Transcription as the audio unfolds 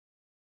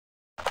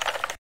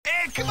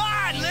Come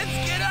on, let's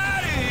get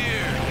out of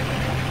here!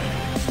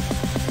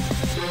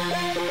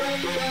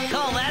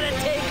 Call that a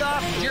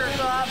takeoff,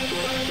 jerk-off?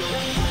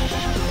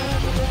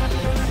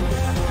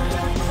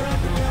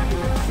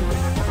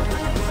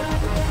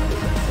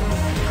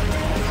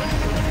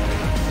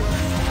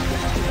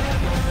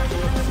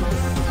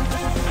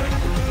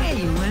 Hey,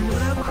 you landed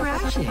without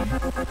crashing.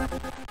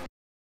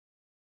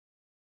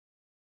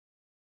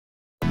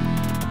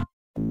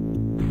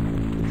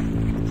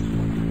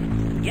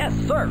 Yes,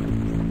 sir.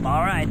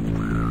 All right.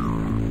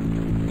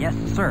 Yes,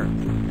 sir.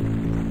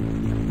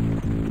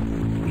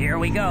 Here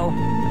we go.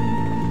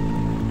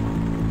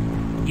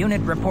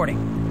 Unit reporting.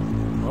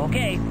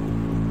 Okay.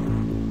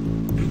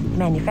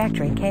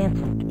 Manufacturing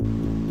canceled.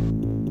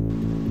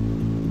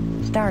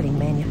 Starting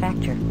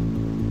manufacture.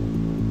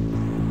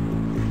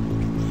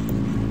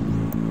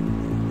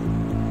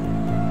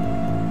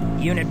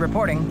 Unit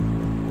reporting.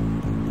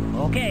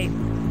 Okay.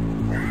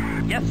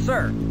 Yes,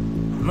 sir.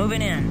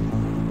 Moving in.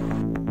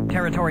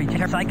 Territory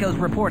Psychos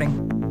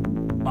reporting.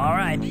 All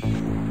right.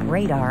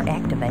 Radar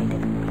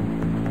activated.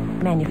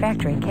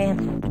 Manufacturing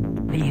canceled.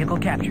 Vehicle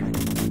captured.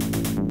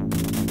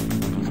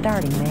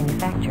 Starting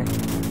manufacture.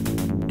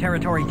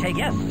 Territory take.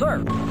 Yes, sir.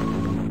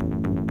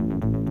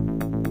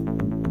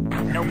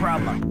 No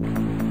problem.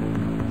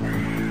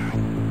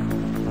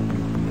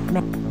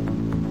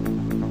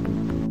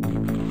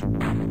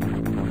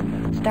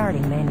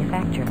 Starting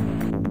manufacture.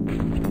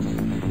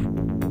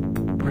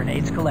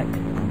 Grenades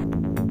collected.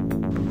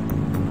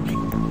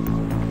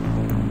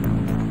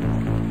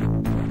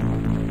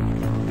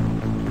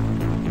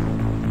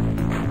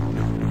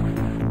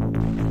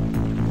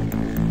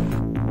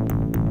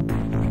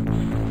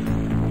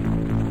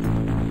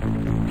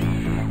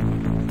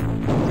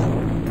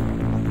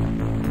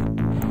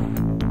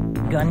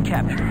 Gun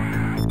captured.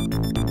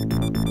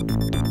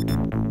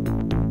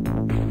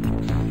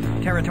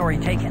 Territory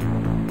taken.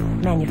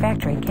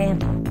 Manufacturing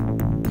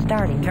canceled.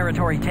 Starting.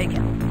 Territory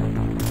taken.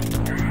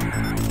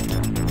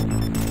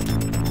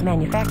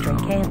 Manufacturing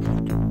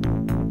canceled.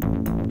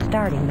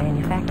 Starting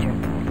manufacture.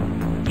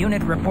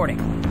 Unit reporting.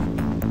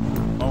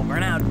 Over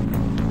and out.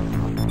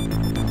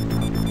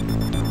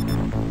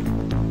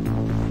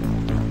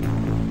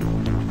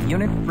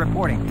 Unit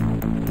reporting.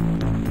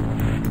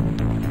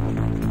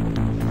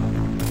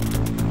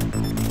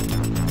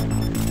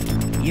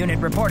 Unit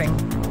reporting.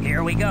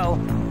 Here we go.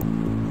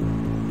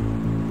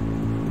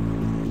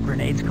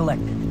 Grenades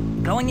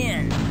collected. Going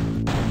in.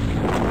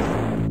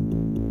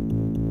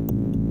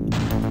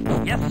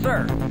 Yes,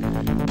 sir.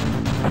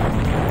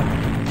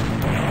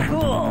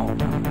 Cool.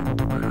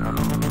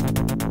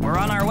 We're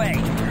on our way.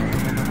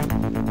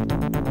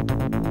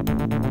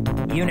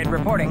 Unit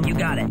reporting. You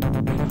got it.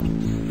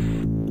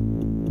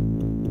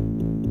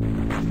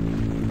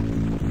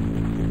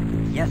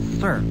 Yes,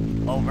 sir.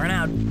 Over and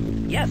out.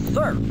 Yes,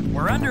 sir.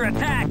 We're under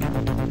attack.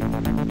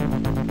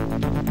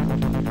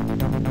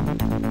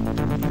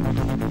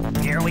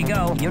 Here we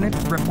go. Unit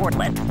report.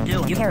 Let's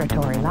do it.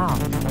 Territory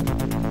lost.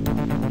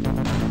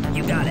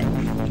 You got it.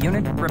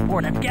 Unit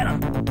report. Let's get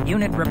them.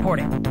 Unit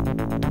reporting.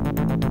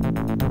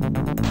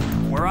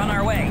 We're on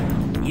our way.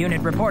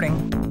 Unit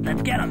reporting.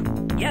 Let's get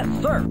them. Yes,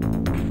 sir.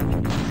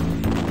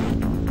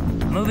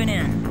 Moving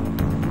in.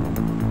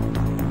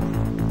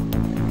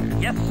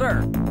 Yes,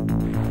 sir.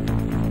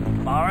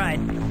 All right.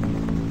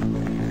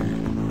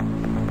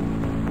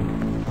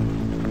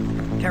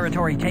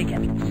 Territory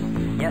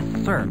taken. Yes,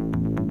 sir.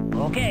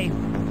 Okay.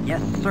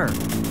 Yes, sir.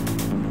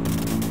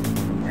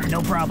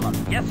 No problem.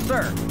 Yes,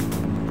 sir.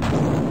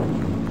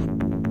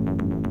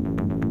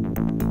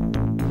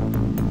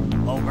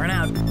 Over and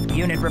out.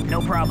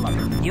 No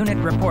problem. Unit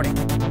reporting.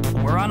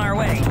 We're on our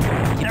way.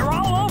 They're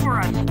all over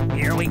us.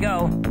 Here we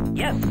go.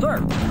 Yes, sir.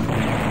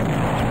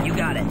 You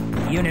got it.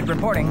 Unit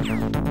reporting.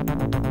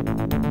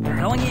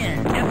 Going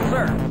in. Yes,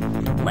 sir.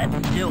 Let's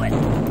do it.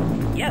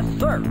 Yes,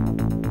 sir.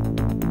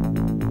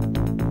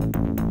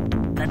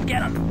 Let's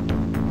get them.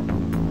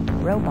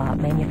 Robot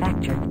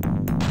manufactured.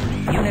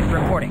 Unit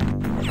reporting.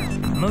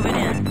 Moving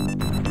in.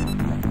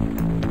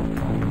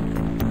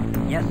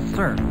 Yes,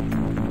 sir.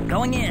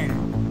 Going in.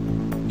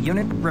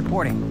 Unit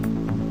reporting.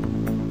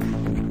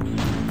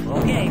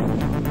 Okay.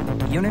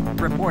 Unit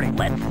reporting.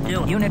 Let's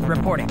do it. Unit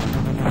reporting.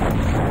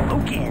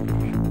 Okay.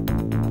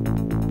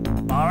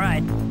 All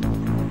right.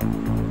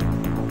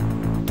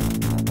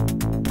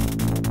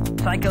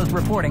 Psychos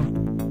reporting.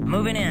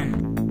 Moving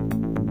in.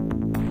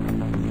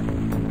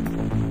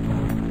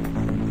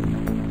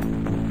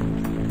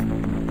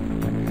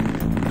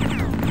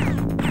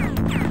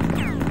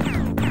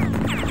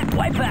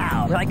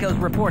 Wipeout! Psychos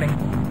reporting.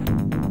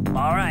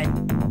 All right.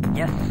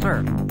 Yes,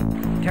 sir.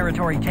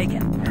 Territory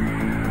taken.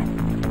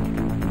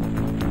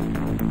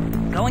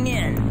 Going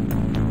in.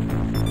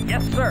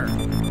 Yes, sir.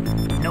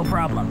 No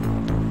problem.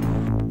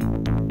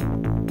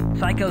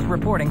 Psychos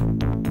reporting.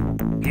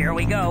 Here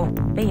we go.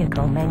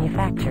 Vehicle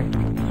manufactured.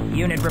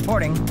 Unit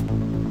reporting.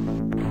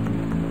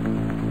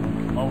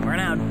 Over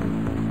and out.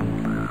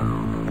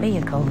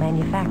 Vehicle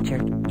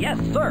manufactured. Yes,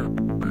 sir.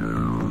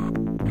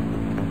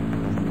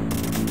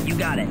 You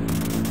got it.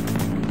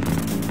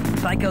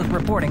 Psycho's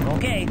reporting.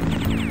 Okay.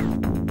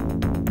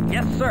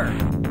 Yes, sir.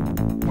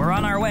 We're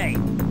on our way.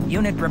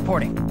 Unit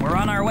reporting. We're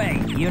on our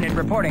way. Unit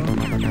reporting.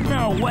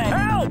 No way.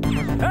 Help!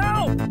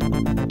 Help!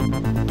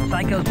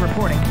 Psycho's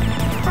reporting.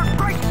 For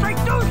Christ's sake,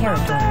 do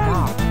something!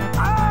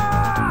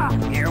 Ah!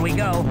 Here we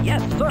go.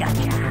 Yes, sir.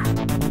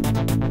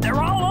 Gotcha.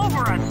 They're all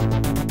over us.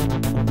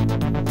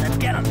 Let's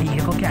get them.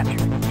 Vehicle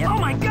captured. Yep. Oh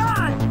my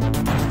God!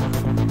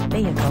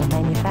 Vehicle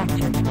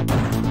manufactured.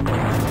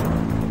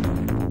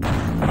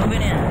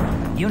 Moving in.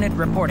 Unit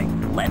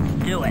reporting. Let's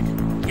do it.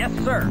 Yes,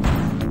 sir.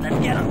 Let's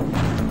get them.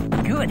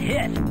 Good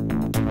hit.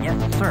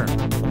 Yes, sir.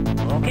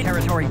 Okay,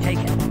 territory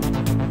taken.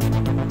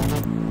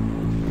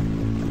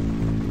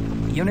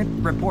 Unit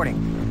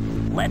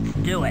reporting. Let's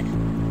do it.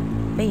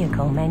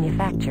 Vehicle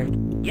manufactured.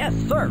 Yes,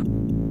 sir.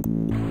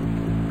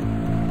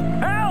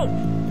 Help!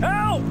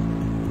 Help!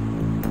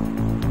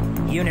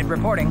 Unit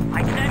reporting.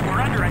 I said we're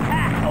under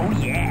attack. Oh,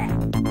 yeah.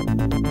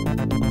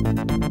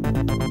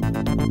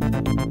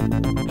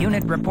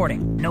 Unit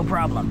reporting. No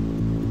problem.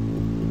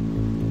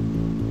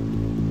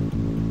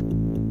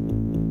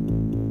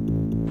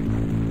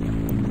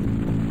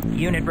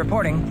 Unit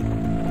reporting.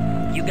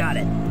 You got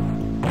it.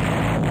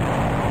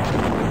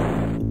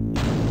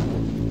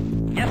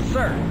 Yes,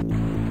 sir.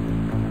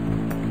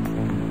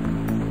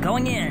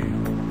 Going in.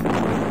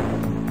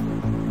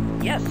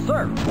 Yes,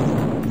 sir.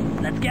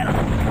 Let's get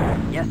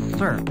them. Yes,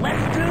 sir.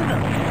 Let's do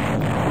them.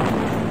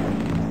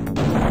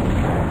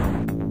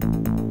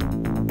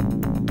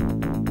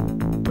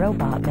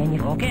 Robot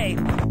manufactured. Okay.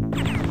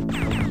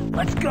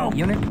 Let's go.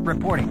 Unit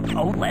reporting.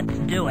 Oh, let's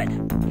do it.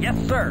 Yes,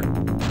 sir.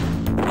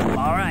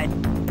 All right.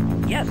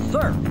 Yes,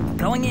 sir.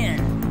 Going in.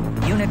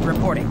 Unit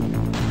reporting.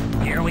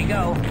 Here we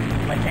go.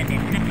 Let's end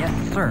it. Yes,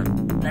 sir.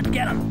 Let's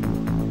get them.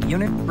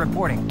 Unit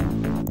reporting.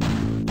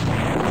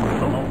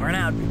 Over and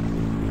out.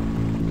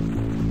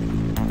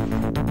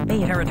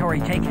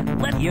 Territory taken.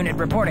 Let unit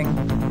reporting.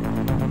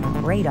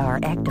 Radar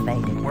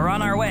activated. We're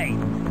on our way.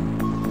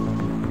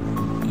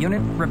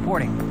 Unit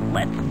reporting.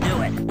 Let's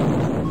do it.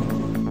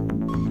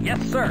 Yes,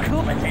 sir.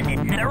 Cool. Let's end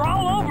it. They're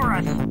all over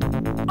us.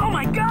 Oh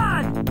my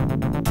God!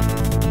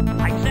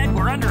 I said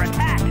we're under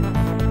attack.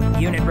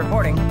 Unit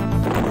reporting.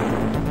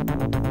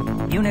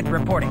 Unit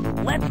reporting.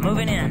 Let's move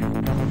it in.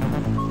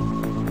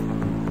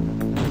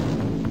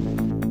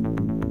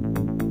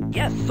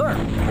 Yes, sir.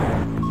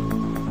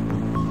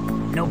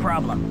 No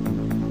problem.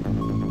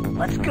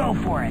 Let's go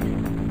for it.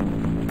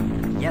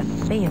 Yes.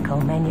 Vehicle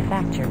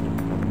manufactured.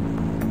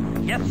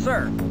 Yes,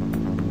 sir.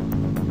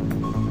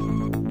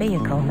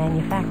 Vehicle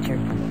manufactured.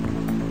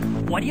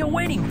 What are you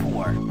waiting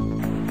for?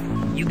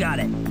 You got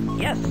it.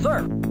 Yes,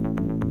 sir.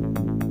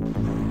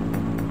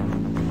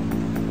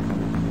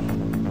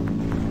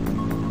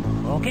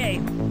 Okay,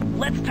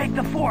 let's take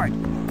the fort.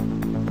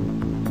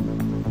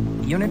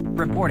 Unit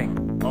reporting.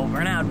 Over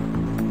and out.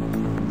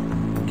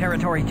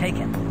 Territory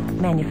taken.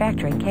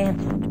 Manufacturing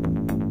canceled.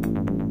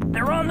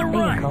 They're on the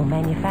Vehicle run.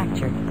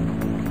 manufactured.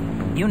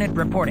 Unit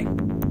reporting.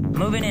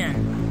 Moving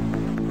in.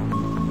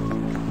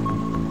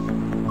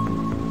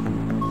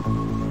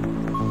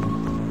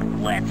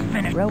 Let's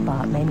finish.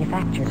 Robot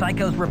manufactured.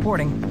 Psycho's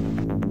reporting.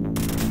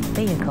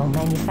 Vehicle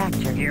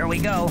manufactured. Here we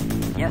go.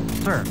 Yes,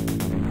 sir.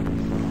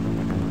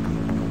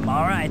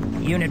 All right,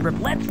 unit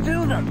let's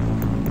do them.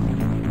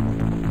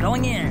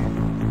 Going in.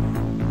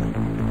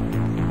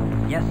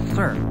 Yes,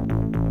 sir.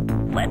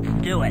 Let's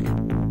do it.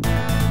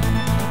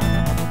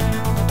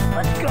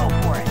 Let's go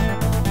for it.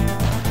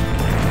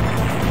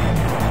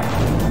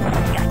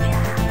 Gotcha.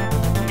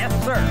 Yes,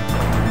 sir.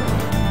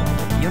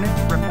 Unit,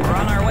 we're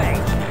on our way.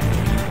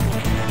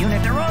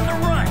 Unit, they're on the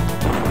run.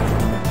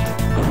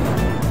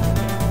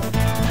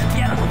 Let's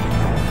get them.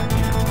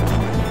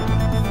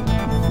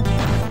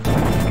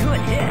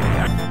 Good hit.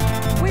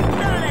 We've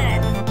done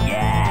it.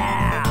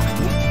 Yeah.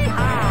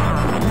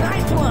 Yeehaw.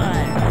 Nice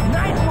one.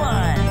 Nice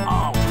one.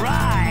 All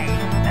right.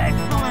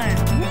 Excellent.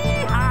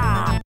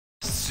 Yeehaw.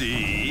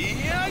 See?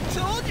 I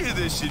told you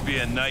this should be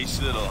a nice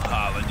little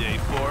holiday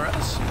for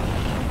us.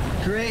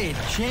 Great.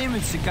 Shame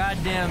it's so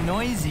goddamn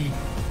noisy.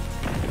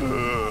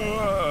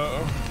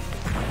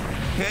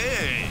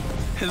 Hey,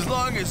 as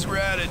long as we're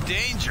out of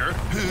danger,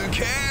 who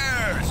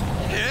cares?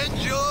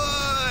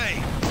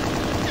 Enjoy!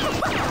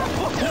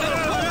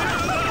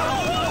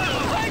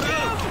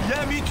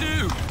 Yeah, me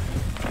too.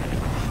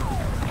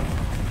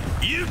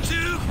 You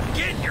two,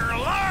 get your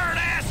lard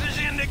asses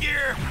into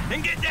gear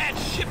and get that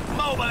ship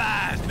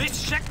mobilized. This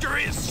sector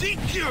is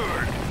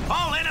secured.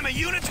 All enemy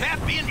units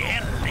have been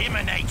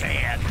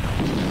eliminated.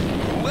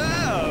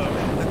 Wow,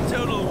 a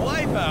total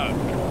wipeout.